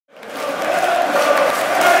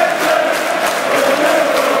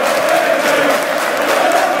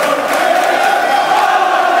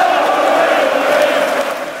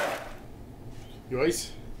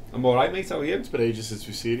alright, mate, how are you? It's been ages since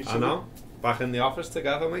we've seen each other. I know. Back in the office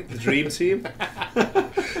together, mate. The dream team.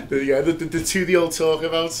 the two they all talk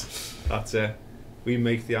about. That's it. We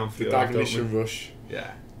make the Anfield. The Dagenham and Rush.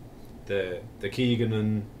 Yeah. The Keegan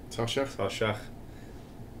and Toshak.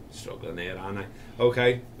 Struggling here, aren't I?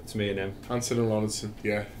 Okay, it's me and him. Hanson and Lawrenson.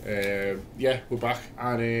 Yeah. We're back.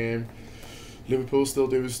 And Liverpool still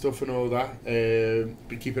doing stuff and all that.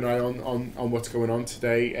 But keep an eye on what's going on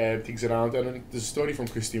today. Things around. And there's a story from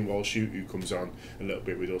Christian Walsh who comes on a little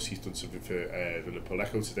bit with us. He's done something for the Liverpool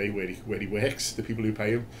Echo today where he works, the people who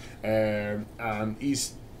pay him. And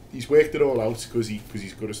he's worked it all out because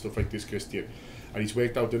he's good at stuff like this, Christian. And he's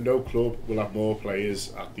worked out that no club will have more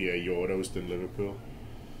players at the Euros than Liverpool.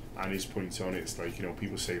 And his point on it's like,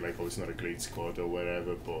 people say like, oh, it's not a great squad or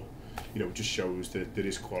whatever, but it just shows that there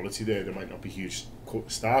is quality there. There might not be huge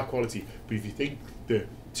star quality, but if you think the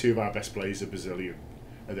two of our best players are Brazilian,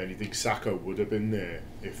 and then you think Saka would have been there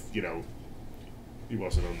if he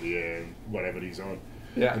wasn't on the whatever he's on.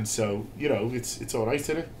 Yeah. And so it's all right,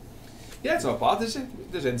 isn't it? Yeah, it's not bad, is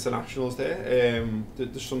it? There's internationals there.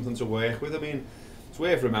 There's something to work with. I mean, it's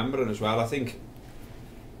worth remembering as well. I think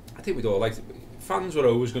we'd all like to, fans were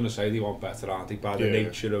always going to say they want better, aren't they? By the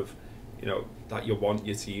nature of, that you want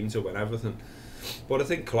your team to win everything. But I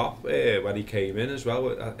think Klopp, when he came in as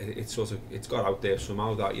well, it's got out there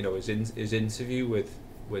somehow that his interview with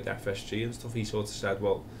FSG and stuff, he sort of said,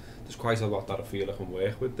 well, there's quite a lot that I feel I can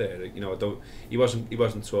work with there. He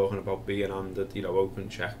wasn't talking about being handed open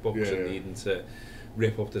checkbooks and needing to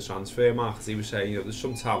rip up the transfer market. He was saying there's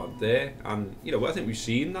some talent there, and I think we've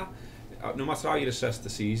seen that. No matter how you assess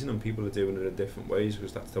the season, and people are doing it in different ways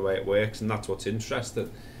because that's the way it works, and that's what's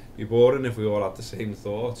interesting. It'd be boring if we all had the same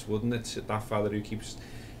thoughts, wouldn't it? That fella who keeps,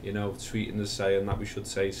 tweeting us saying that we should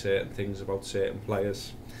say certain things about certain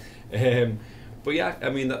players. But yeah, I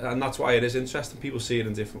mean, and that's why it is interesting. People see it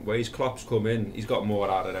in different ways. Klopp's come in, he's got more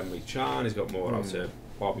out of Emre Can, he's got more out of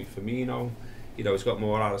Bobby Firmino. He's got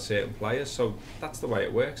more out of certain players, so that's the way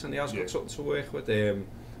it works, and he has got something to work with.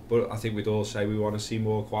 But I think we'd all say we want to see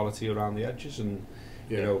more quality around the edges and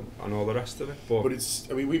and all the rest of it. But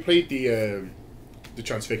we played the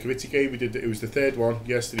transfer committee game. It was the third one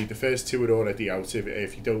yesterday. The first two are already out.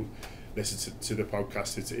 If you don't listen to the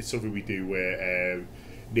podcast, it's something we do where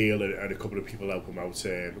Neil and a couple of people help him out.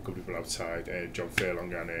 A couple of people outside, John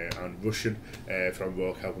Furlong and Russian from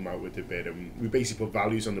work help him out with the bit. And we basically put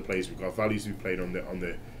values on the players we've got, values we've played on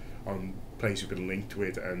players we've been linked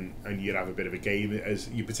with, and you'd have a bit of a game as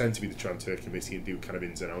you pretend to be the transfer committee and do kind of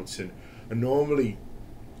ins and outs, and normally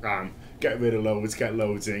get rid of loads, get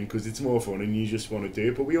loads in because it's more fun and you just want to do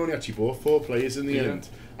it. But we only actually bought 4 players in the end,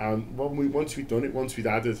 and once we'd done it, once we'd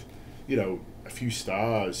added a few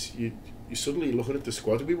stars, you're suddenly looking at the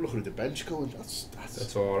squad, and we were looking at the bench going,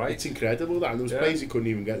 that's all right. It's incredible that, and there was players who couldn't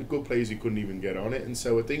even get, good players who couldn't even get on it. And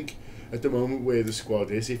so I think at the moment where the squad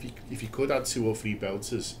is, if you could add 2 or 3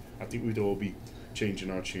 belters, I think we'd all be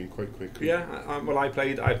changing our tune quite quickly. Yeah, well, I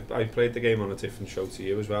played the game on a different show to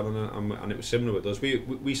you as well, and it was similar with us.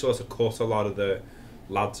 We sort of cut a lot of the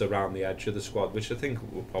lads around the edge of the squad, which I think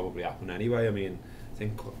will probably happen anyway. I mean, I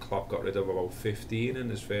think Klopp got rid of about 15 in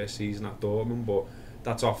his first season at Dortmund, but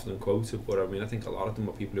that's often quoted. But I mean, I think a lot of them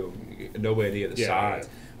are people who are nowhere near the side.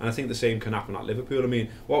 And I think the same can happen at Liverpool. I mean,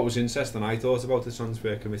 what was interesting, I thought about the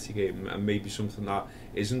transfer committee game, and maybe something that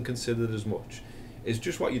isn't considered as much, is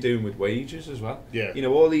just what you're doing with wages as well. Yeah.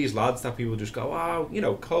 All these lads that people just go,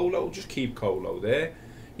 oh, Kolo, just keep Kolo there.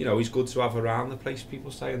 He's good to have around the place,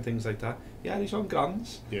 people say, and things like that. Yeah, he's on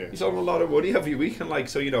grands. Yeah. He's on a lot of money every week, and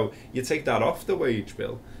so you take that off the wage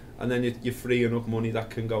bill, and then you're freeing up money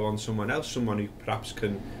that can go on someone else, someone who perhaps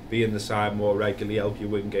can be in the side more regularly, help you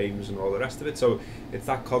win games and all the rest of it. So it's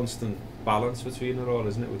that constant balance between it all,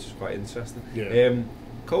 isn't it, which is quite interesting. Yeah.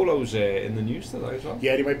 Kolo's in the news today as well.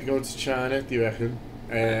 Yeah, he might be going to China, do you reckon?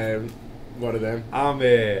 One of them. I'm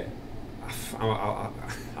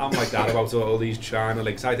like that about all these China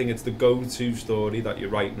links. I think it's the go-to story that you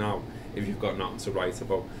write now if you've got nothing to write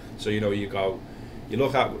about. So you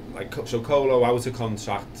look at Kolo out of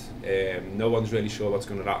contract, no one's really sure what's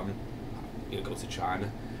going to happen. You go to China,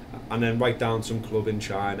 and then write down some club in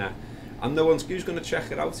China, and no one's who's going to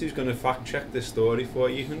check it out, who's going to fact check this story for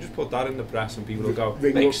you. You can just put that in the press and people will go,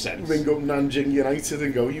 makes sense. Ring up Nanjing United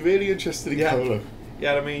and go, are you really interested in Kolo?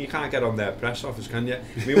 Yeah, I mean, you can't get on their press office, can you?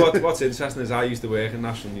 I mean, what's interesting is I used to work in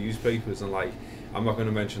national newspapers, and I'm not going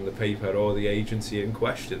to mention the paper or the agency in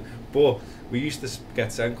question, but we used to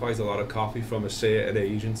get sent quite a lot of copy from a certain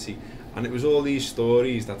agency, and it was all these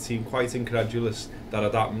stories that seemed quite incredulous that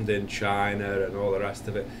had happened in China and all the rest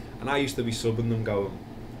of it, and I used to be subbing them going,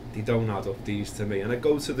 they don't add up these to me, and I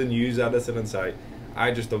go to the news editor and say,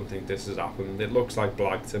 I just don't think this has happened. It looks like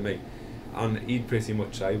blag to me. And he'd pretty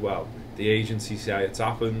much say, well, the agency say it's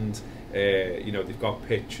happened, you know, they've got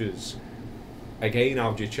pictures. Again,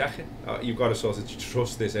 how do you check it? You've got to sort of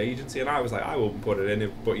trust this agency. And I was like, I wouldn't put it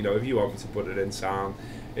in, but you know, if you want me to put it in, Sam,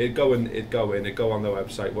 it'd go on the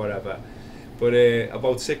website, whatever. But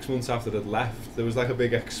about 6 months after they'd left, there was like a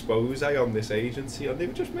big expose on this agency, and they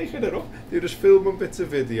were just making it up. They were just filming bits of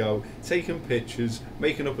video, taking pictures,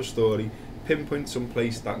 making up a story, pinpoint some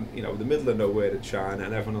place that, you know, the middle of nowhere in China,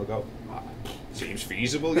 and everyone will go, seems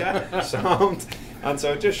feasible, yeah, sound. And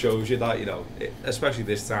so it just shows you that, you know, especially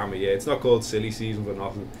this time of year, it's not called silly season for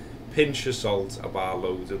nothing. Pinch of salt about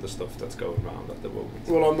loads of the stuff that's going around at the moment.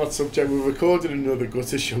 Well, on that subject, we're recording another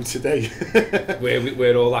Gotze show today.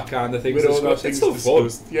 where all that kind of things discussed. It's still fun.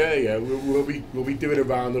 Yeah. We'll be doing a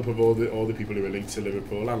roundup of all the people who are linked to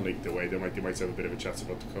Liverpool and linked away. They might have a bit of a chat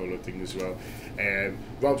about the Kolo thing as well.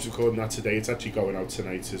 Rob's recording that today. It's actually going out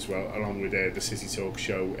tonight as well, along with the City Talk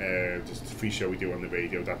show, just a free show we do on the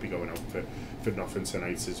radio. That'll be going out for nothing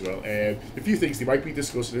tonight as well. A few things they might be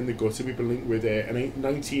discussing in the Gotze. We've been linked with a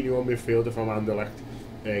 19-year-old midfielder from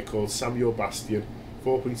Anderlecht called Samuel Bastien,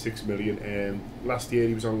 4.6 million. Last year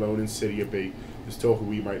he was on loan in Serie B. There's talk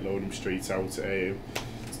we might loan him straight out. It's a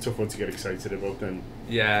tough one to get excited about then.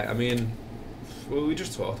 Yeah, I mean, well, we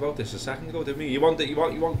just talked about this a second ago, didn't we? You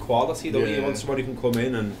want quality, don't you? You want somebody who can come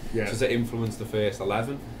in and just to influence the first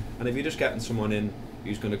 11. And if you're just getting someone in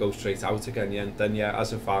who's going to go straight out again, then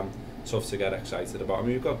as a fan, tough to get excited about. I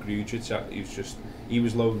mean, we've got Gotze. He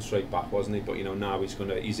was loaned straight back, wasn't he? But you know, now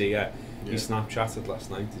he's here. He Snapchatted last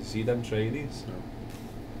night. Did you see them trainees? No.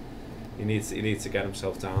 He needs to get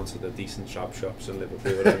himself down to the decent shop shops in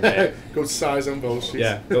Liverpool. And, go to size on bullshit.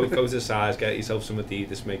 Yeah, go to size. Get yourself some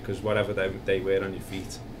Adidas, mate, because whatever they wear on your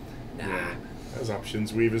feet. Nah. Yeah. There's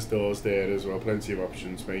options. Weaver's doors there as well. Plenty of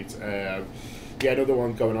options, mate. Another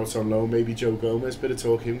one going out on loan. Maybe Joe Gomez. Bit of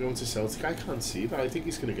talk him going to Celtic. I can't see that. I think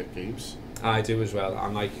he's going to get games. I do as well.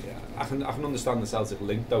 And like, I can understand the Celtic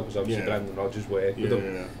link though, because obviously Brendan Rodgers worked with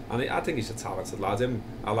him. Yeah. And I think he's a talented lad.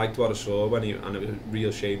 I liked what I saw and it was a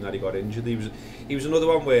real shame that he got injured. He was another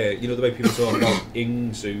one where, you know, the way people talk about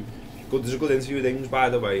Ings, there's a good interview with Ings, by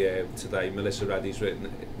the way, today. Melissa Reddy's written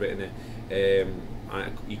it.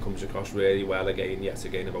 And he comes across really well yet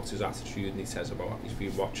again about his attitude, and he says about he's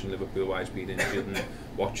been watching Liverpool while he's been injured and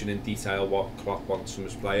watching in detail what Klopp wants from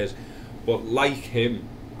his players. But like him,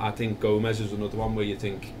 I think Gomez is another one where you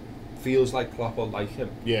think feels like Klopp will like him.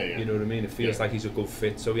 Yeah. You know what I mean? It feels like he's a good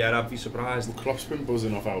fit. So yeah, I'd be surprised. Well, Klopp's been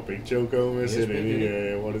buzzing off how big Joe Gomez is.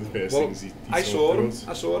 One of the first things he I saw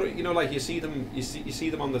him. You know, like you see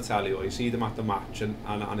them on the telly or you see them at the match, and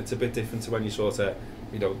it's a bit different to when you sort of,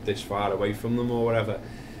 you know, this far away from them or whatever.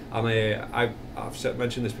 And I've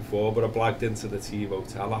mentioned this before, but I blagged into the TV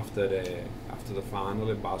hotel after the final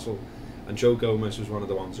in Basel, and Joe Gomez was one of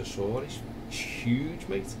the ones I saw. He's huge,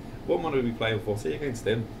 mate. Wouldn't want to be playing footy against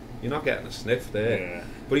him. You're not getting a sniff there. Yeah.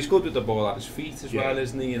 But he's good with the ball at his feet as well,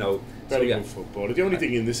 isn't he? You know, very good footballer. The only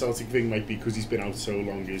thing in the Celtic thing might be because he's been out so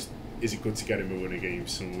long. Is it good to get him a win a game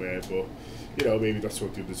somewhere? But you know, maybe that's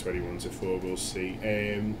what the under 21s are for. We'll see.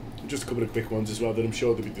 Just a couple of quick ones as well that I'm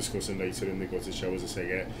sure they'll be discussing later in the Gotze show. As I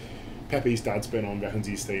say, Pepe's dad's been on, reckons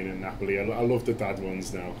he's staying in Napoli. I love the dad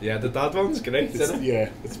ones now. Yeah, the dad one's great, isn't it? Yeah,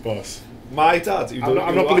 it's boss. My dad,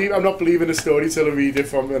 I'm not believing a story till I read it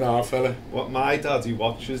from an half fella. What my dad, he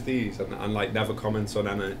watches these and like never comments on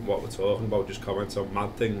what we're talking about, just comments on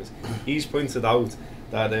mad things. He's pointed out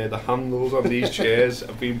that the handles on these chairs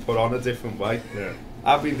have been put on a different way. Yeah.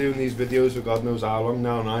 I've been doing these videos for God knows how long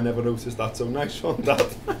now, and I never noticed that. So nice one, Dad.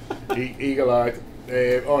 Eagle-eyed.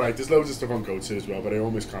 Alright, there's loads of stuff on Gotze as well, but I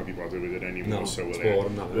almost can't be bothered with it anymore. No, so we'll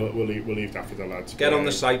leave that for the lads. Get on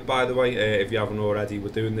the site, by the way, if you haven't already. We're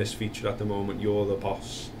doing this feature at the moment, You're the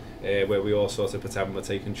Boss, where we all sort of pretend we're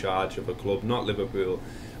taking charge of a club, not Liverpool,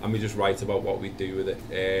 and we just write about what we do with it.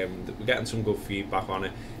 We're getting some good feedback on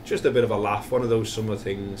it. Just a bit of a laugh, one of those summer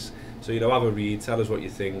things. So, you know, have a read, tell us what you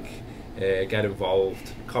think, get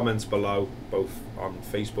involved, comments below, both on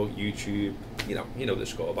Facebook, YouTube. You know the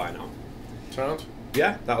score by now. Sound?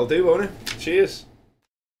 Yeah, that'll do, won't it? Cheers.